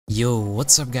Yo,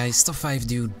 what's up guys, Top 5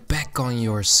 Dude back on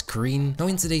your screen. Now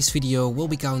in today's video we'll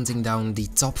be counting down the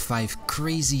top 5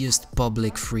 craziest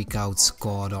public freakouts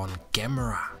caught on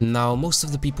camera. Now most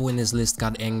of the people in this list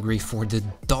got angry for the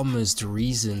dumbest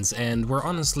reasons and were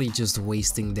honestly just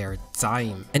wasting their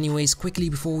time. Anyways, quickly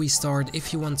before we start,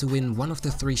 if you want to win one of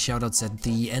the 3 shoutouts at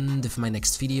the end of my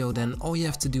next video, then all you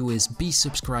have to do is be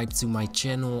subscribed to my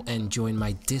channel and join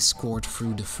my Discord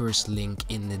through the first link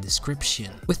in the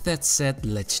description. With that said,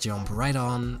 let's jump right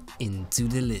on into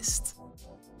the list.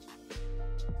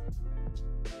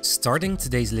 Starting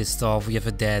today's list off, we have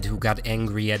a dad who got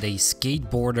angry at a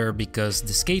skateboarder because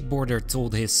the skateboarder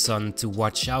told his son to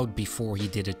watch out before he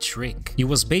did a trick. He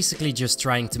was basically just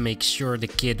trying to make sure the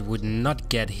kid would not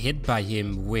get hit by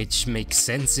him, which makes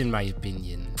sense in my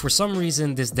opinion. For some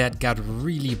reason, this dad got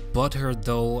really butthurt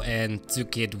though and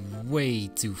took it way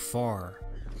too far.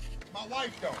 My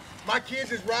wife don't. My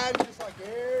kids is riding just like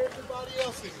everybody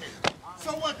else in here.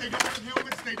 So what? They don't have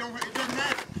helmets. They don't have, it doesn't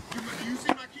matter. You see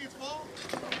my kids fall?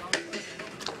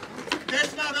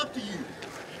 That's not up to you.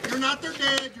 You're not their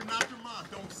dad. You're not their mom.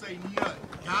 Don't say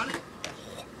nothing. Got it?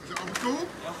 Are we cool?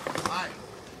 Yeah. All right.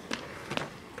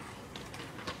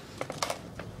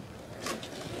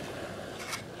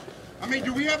 I mean,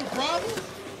 do we have a problem?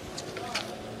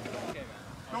 Okay, man.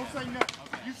 Don't say nothing.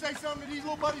 Okay. You say something to these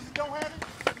little buddies that don't have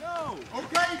it? No.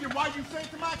 Okay, then why you say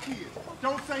it to my kids?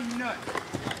 Don't say nothing.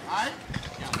 Alright?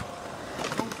 Yeah.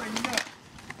 Don't say nothing.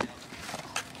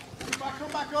 If I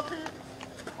come back up here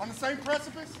on the same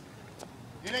precipice,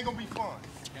 it ain't gonna be fun.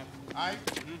 Yeah. Alright?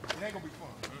 It ain't gonna be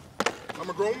fun. I'm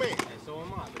a grown man. And so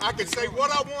am I. I can say what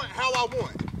I want, how I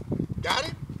want. Got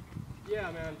it?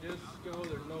 Yeah, man, just go.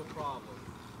 There's no problem.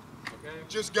 Okay?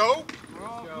 Just go?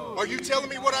 Go. Are you telling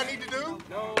me what I need to do?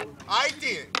 No. I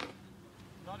did.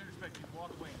 With all due respect, you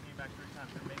walked away and came back 3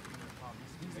 times. They're making you a problem.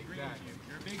 He's agreeing with you.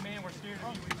 You're a big man. We're scared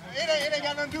of you. It ain't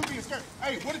got nothing to do with being scared.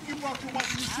 Hey, what if you brought your wife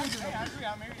and your children up Hey, I here? agree.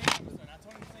 I'm married to him. I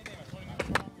told him the same thing. I told him he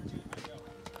was wrong. You're good to go.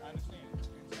 I understand.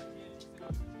 You're your kids. You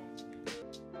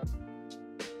said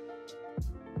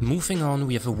Moving on,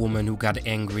 we have a woman who got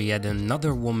angry at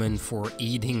another woman for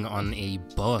eating on a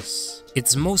bus.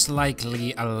 It's most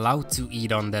likely allowed to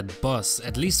eat on that bus,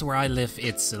 at least where I live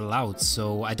it's allowed,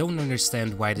 so I don't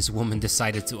understand why this woman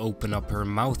decided to open up her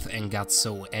mouth and got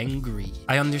so angry.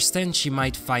 I understand she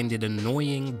might find it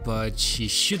annoying, but she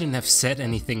shouldn't have said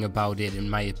anything about it in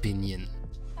my opinion.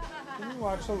 Can you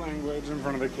watch the language in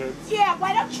front of the kids? Yeah,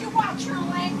 why don't you watch your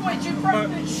language in front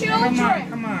of the children?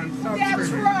 Come on, stop That's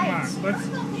screaming. right. Come on,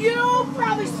 let's... You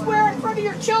probably swear in front of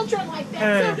your children like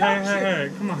that too, don't you? Hey,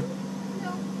 come on.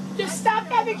 Just stop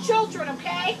having children,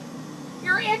 okay?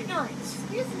 You're ignorant.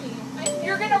 Excuse me.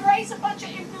 You're gonna raise a bunch of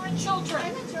ignorant children.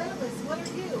 I'm a journalist. What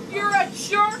are you? You're a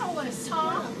journalist,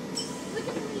 huh? Look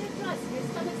at me, your dress. Your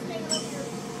stomach's staying over here.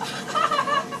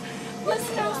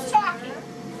 Listen who's talking.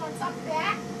 You want some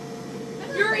back?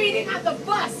 You're eating on the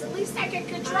bus. At least I can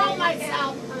control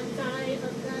myself.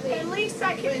 At least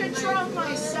I can control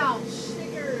myself.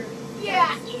 Sugar.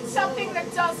 Yeah, eat something that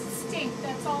doesn't stink.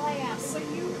 That's all I ask.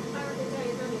 When you are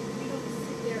diabetic, you don't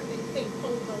sit there and think,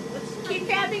 oh, what's Keep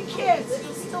having kids.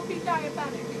 You'll still be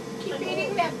diabetic. Keep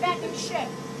eating that fattening shit.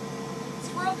 It's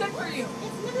real good for you.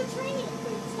 It's Mediterranean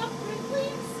food. Stop,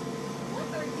 please.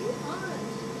 What are you on?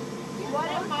 What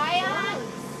am I on?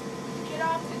 Get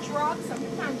off the drugs. I'm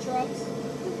on drugs.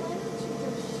 Why don't you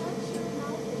just shut your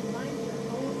mouth and mind your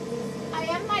own business? I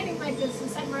am minding my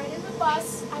business. I'm riding the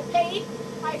bus. I paid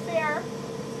my fare.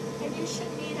 And you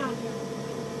shouldn't eat on here.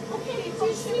 Okay, People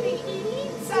you should be eat.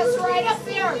 eating. It says right up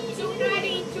there. Do not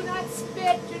eat. Do not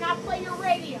spit. Do not play your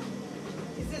radio.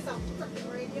 Is this a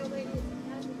freaking radio, lady?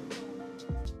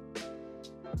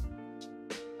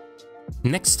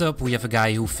 Next up, we have a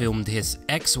guy who filmed his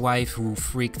ex-wife who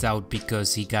freaked out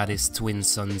because he got his twin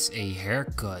sons a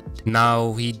haircut.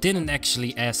 Now, he didn't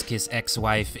actually ask his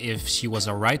ex-wife if she was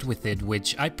alright with it,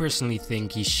 which I personally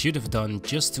think he should have done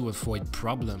just to avoid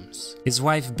problems. His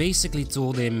wife basically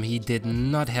told him he did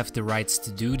not have the rights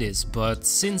to do this, but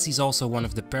since he's also one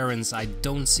of the parents, I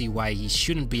don't see why he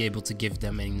shouldn't be able to give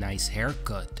them a nice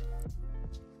haircut.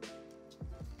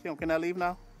 Kim, can I leave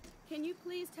now? Can you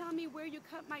please tell me where you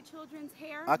cut my children's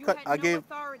hair? I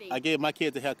Authority. gave my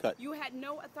kids a haircut. You had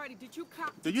no authority. Did you come?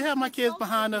 Do you have my kids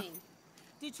behind her?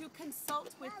 Did you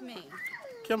consult with me?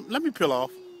 Kim, let me peel off.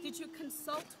 Did you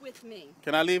consult with me?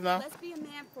 Can I leave now? Let's be a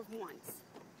man for once.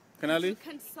 Can I leave? Did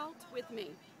you consult with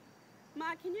me?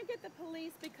 Ma, can you get the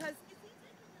police because...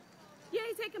 Yeah,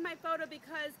 he's taking my photo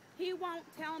because he won't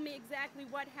tell me exactly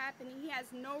what happened. He has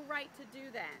no right to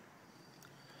do that.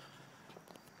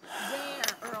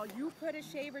 Where, Earl? You put a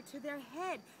shaver to their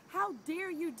head. How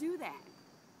dare you do that?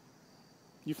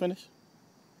 You finished?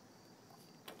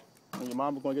 And your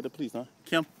mom was going to get the police, huh?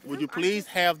 Kim, would you please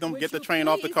have them get the train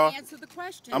off the car? Answer the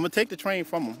question. I'm going to take the train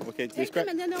from them, okay? Take them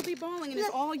and then they'll be bowling and it's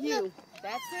all you.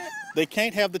 That's it. They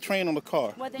can't have the train on the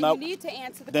car. Well, then now, you need to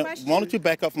answer the then question. Why don't you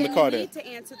back up from the car then? You need to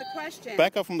answer the question.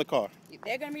 Back up from the car.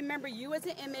 They're going to remember you as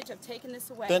an image of taking this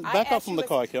away. Then back up from the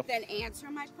car, Kim. Then answer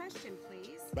my question,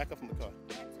 please. Back up from the car.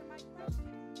 Answer my question.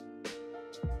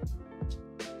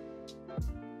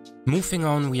 Moving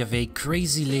on, we have a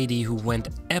crazy lady who went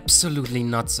absolutely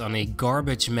nuts on a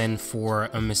garbage man for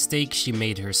a mistake she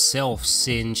made herself,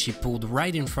 since she pulled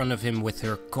right in front of him with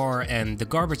her car and the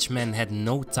garbage man had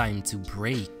no time to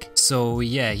brake. So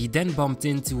yeah, he then bumped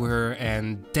into her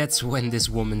and that's when this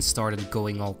woman started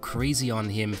going all crazy on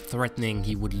him, threatening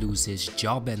he would lose his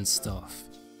job and stuff.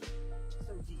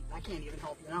 So deep, I can't even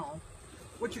help you now.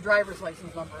 What's your driver's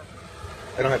license number?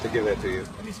 I don't have to give that to you.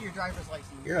 Let me see your driver's license.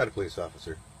 You're not a police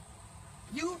officer.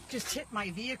 You just hit my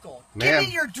vehicle. Ma'am, give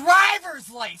me your driver's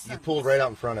license. You pulled right out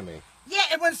in front of me. Yeah,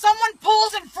 and when someone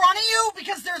pulls in front of you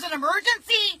because there's an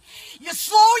emergency, you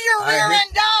slow your rear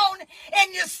end down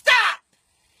and you stop.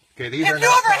 Okay, these have are you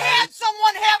not ever cars. had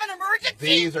someone have an emergency?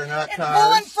 These are not and cars.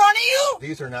 pull in front of you?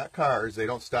 These are not cars. They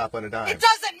don't stop on a dime. It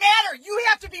doesn't matter. You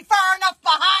have to be far enough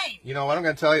behind. You know what? I'm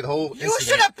going to tell you the whole You incident.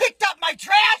 should have picked up my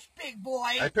trash, big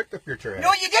boy. I picked up your trash.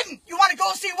 No, you didn't. You want to go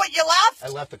see what you left? I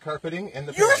left the carpeting and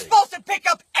the You were padding. supposed to pick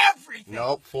up everything.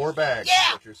 Nope, 4 bags. Yeah.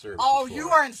 Is what your service Oh, is for. you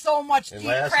are in so much And deep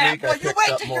last crap. week I Well, you picked wait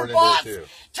up till more your than boss this, too.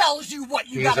 tells you what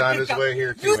you He's got to on pick his up. way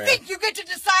here, too, You man. think you get to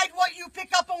decide what you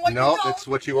pick up and what Nope, you don't? it's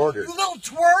what you ordered. You little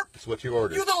twerp. It's what you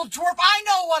ordered. You little twerp. I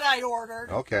know what I ordered.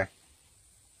 Okay.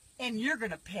 And you're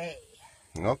going to pay.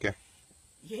 Okay.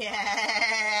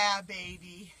 Yeah,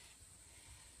 baby.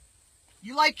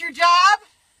 You like your job?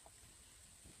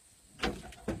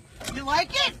 You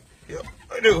like it? Yep,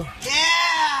 I do.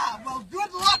 Yeah. Well,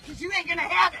 good luck, because you ain't going to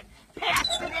have it.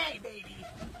 Pass today, baby.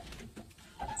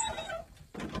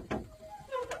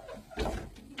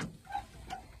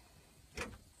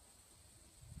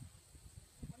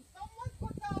 When someone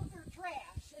puts out their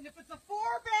trash, and if it's a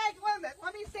 4-bag limit,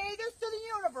 let me say this to the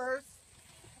universe,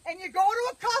 and you go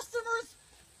to a customer's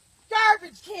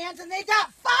garbage cans and they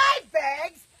got 5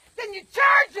 bags, then you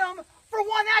charge them for 1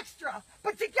 extra.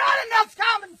 But you got enough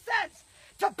common sense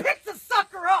to pick the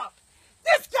sucker up.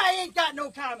 This guy ain't got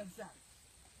no common sense.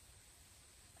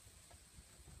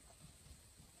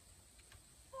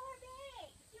 4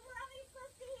 bags. You were only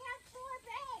supposed to have 4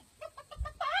 bags.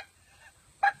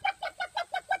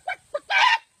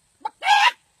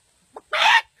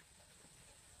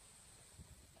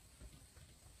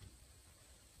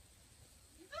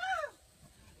 No!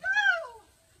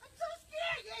 I'm so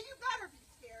scared. Yeah, you better be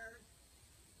scared.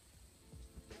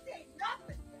 This ain't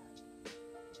nothing yet.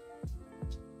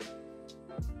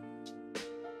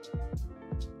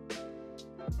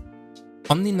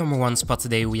 On the #1 spot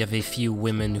today, we have a few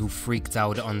women who freaked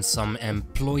out on some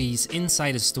employees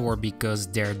inside a store because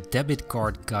their debit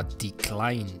card got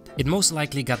declined. It most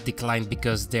likely got declined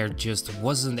because there just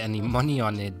wasn't any money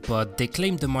on it, but they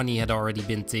claimed the money had already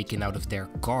been taken out of their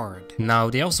card. Now,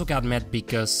 they also got mad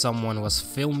because someone was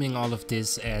filming all of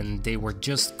this and they were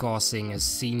just causing a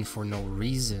scene for no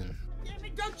reason.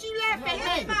 Don't you laugh at me.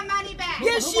 Give my money back.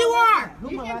 Yes, you are.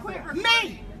 You can quit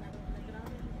Me.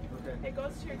 It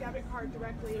goes to your debit card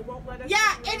directly. It won't let us. Yeah,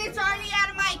 and it's already out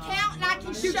of my account, and I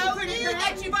can show you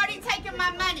that you've already taken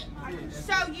my money.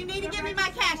 So you need to give me my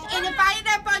cash. And if I end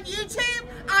up on YouTube,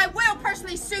 I will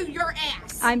personally sue your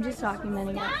ass. I'm just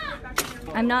documenting it.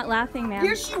 I'm not laughing, ma'am.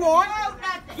 Yes, you are.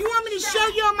 You want me to show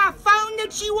you on my phone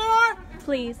that you are?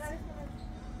 Please.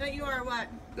 That you are what?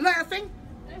 Laughing.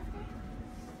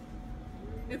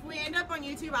 If we end up on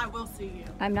YouTube, I will sue you.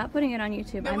 I'm not putting it on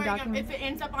YouTube. I'm documenting. If it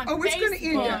ends up on Oh, it's going to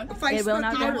end up. Facebook, It will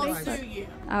not go I to will Facebook. sue you.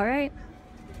 All right.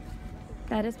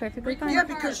 That is perfectly fine. Yeah,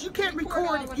 because you can't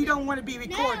record if you don't want to be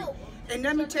recorded. And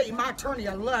let me tell you, my attorney,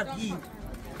 I love you.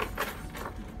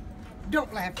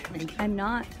 Don't laugh at me. I'm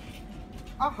not.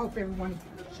 I hope everyone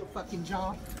does your fucking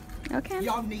job. Okay.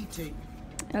 Y'all need to.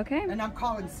 Okay. And I'm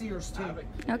calling Sears too.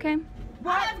 Okay.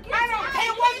 What? I don't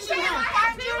care what you have.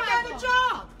 Find you another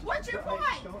job. What's your point?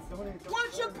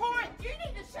 What's your point? You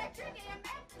need to shut your damn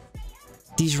mouth and stay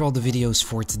out. These are all the videos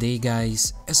for today,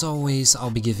 guys. As always, I'll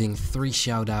be giving 3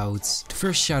 shoutouts. The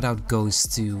first shoutout goes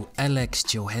to Alex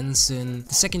Johansson,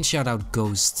 the second shoutout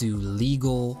goes to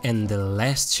Legal, and the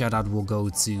last shoutout will go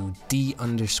to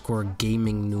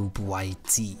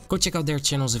D_GamingNoobYT. Go check out their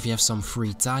channels if you have some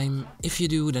free time. If you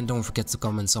do, then don't forget to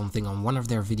comment something on one of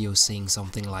their videos saying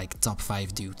something like top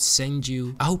 5 dudes send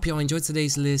you. I hope y'all enjoyed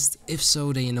today's list. If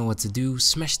so, then you know what to do.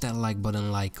 Smash that like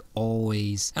button like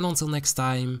always. And until next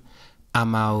time,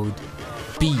 I'm out.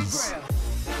 Peace.